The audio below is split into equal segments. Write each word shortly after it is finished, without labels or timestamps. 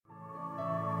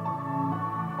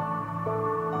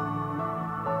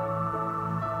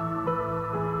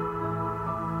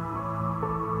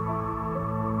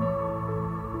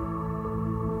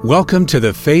Welcome to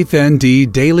the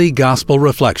FaithND Daily Gospel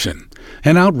Reflection,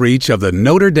 an outreach of the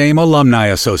Notre Dame Alumni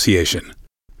Association.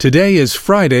 Today is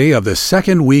Friday of the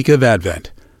second week of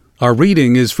Advent. Our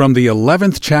reading is from the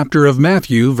 11th chapter of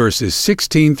Matthew, verses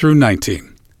 16 through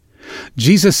 19.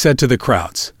 Jesus said to the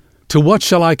crowds, "To what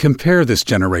shall I compare this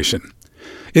generation?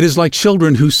 It is like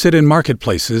children who sit in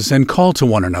marketplaces and call to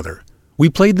one another. We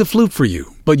played the flute for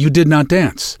you, but you did not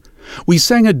dance. We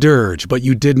sang a dirge, but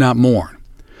you did not mourn.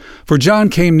 For John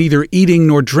came neither eating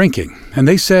nor drinking, and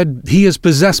they said, 'He is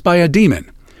possessed by a demon.'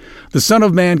 The Son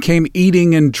of Man came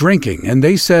eating and drinking, and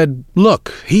they said,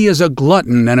 'Look, he is a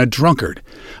glutton and a drunkard,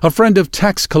 a friend of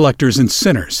tax collectors and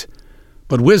sinners.'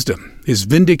 But wisdom is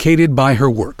vindicated by her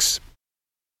works."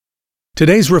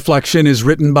 Today's reflection is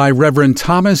written by Reverend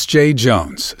Thomas J.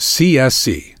 Jones,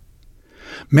 CSC.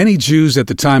 Many Jews at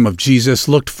the time of Jesus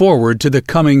looked forward to the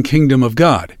coming kingdom of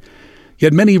God.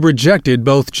 Yet many rejected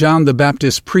both John the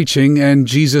Baptist's preaching and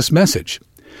Jesus' message.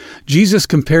 Jesus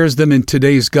compares them in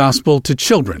today's gospel to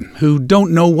children who don't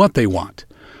know what they want,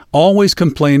 always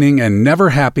complaining and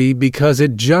never happy because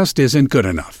it just isn't good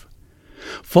enough.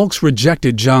 Folks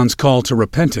rejected John's call to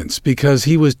repentance because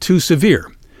he was too severe.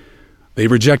 They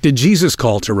rejected Jesus'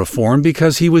 call to reform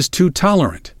because he was too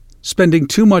tolerant, spending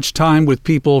too much time with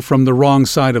people from the wrong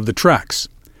side of the tracks.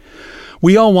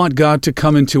 We all want God to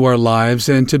come into our lives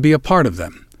and to be a part of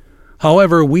them.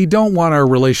 However, we don't want our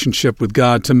relationship with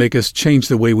God to make us change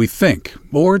the way we think,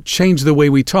 or change the way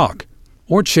we talk,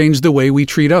 or change the way we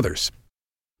treat others.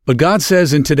 But God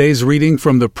says in today's reading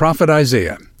from the prophet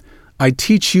Isaiah, "I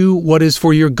teach you what is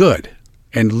for your good,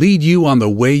 and lead you on the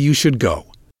way you should go."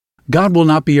 God will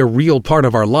not be a real part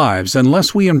of our lives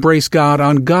unless we embrace God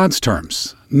on God's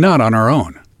terms, not on our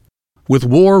own. With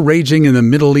war raging in the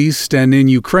Middle East and in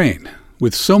Ukraine,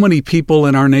 with so many people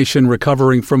in our nation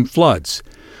recovering from floods,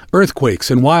 earthquakes,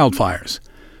 and wildfires,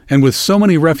 and with so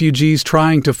many refugees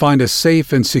trying to find a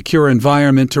safe and secure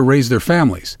environment to raise their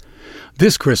families,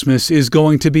 this Christmas is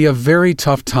going to be a very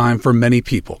tough time for many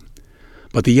people.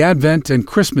 But the Advent and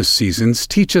Christmas seasons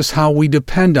teach us how we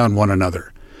depend on one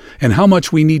another, and how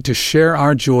much we need to share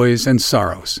our joys and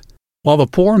sorrows. While the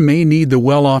poor may need the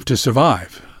well-off to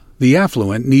survive, the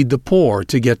affluent need the poor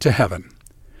to get to heaven.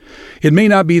 It may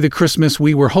not be the Christmas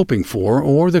we were hoping for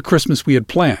or the Christmas we had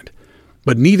planned,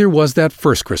 but neither was that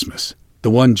first Christmas,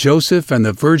 the one Joseph and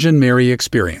the Virgin Mary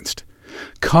experienced.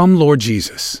 Come, Lord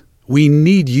Jesus, we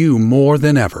need you more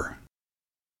than ever.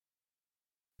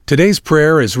 Today's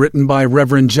prayer is written by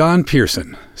Reverend John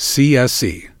Pearson,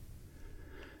 CSC.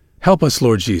 Help us,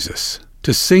 Lord Jesus,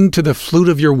 to sing to the flute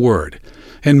of your word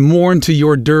and mourn to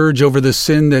your dirge over the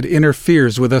sin that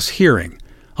interferes with us hearing,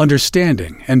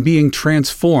 understanding, and being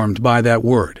transformed by that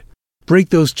word. Break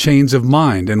those chains of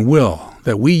mind and will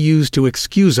that we use to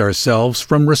excuse ourselves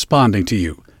from responding to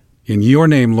you. In your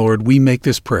name, Lord, we make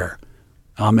this prayer.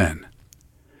 Amen.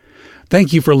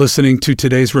 Thank you for listening to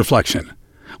today's reflection.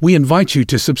 We invite you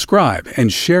to subscribe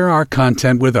and share our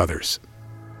content with others.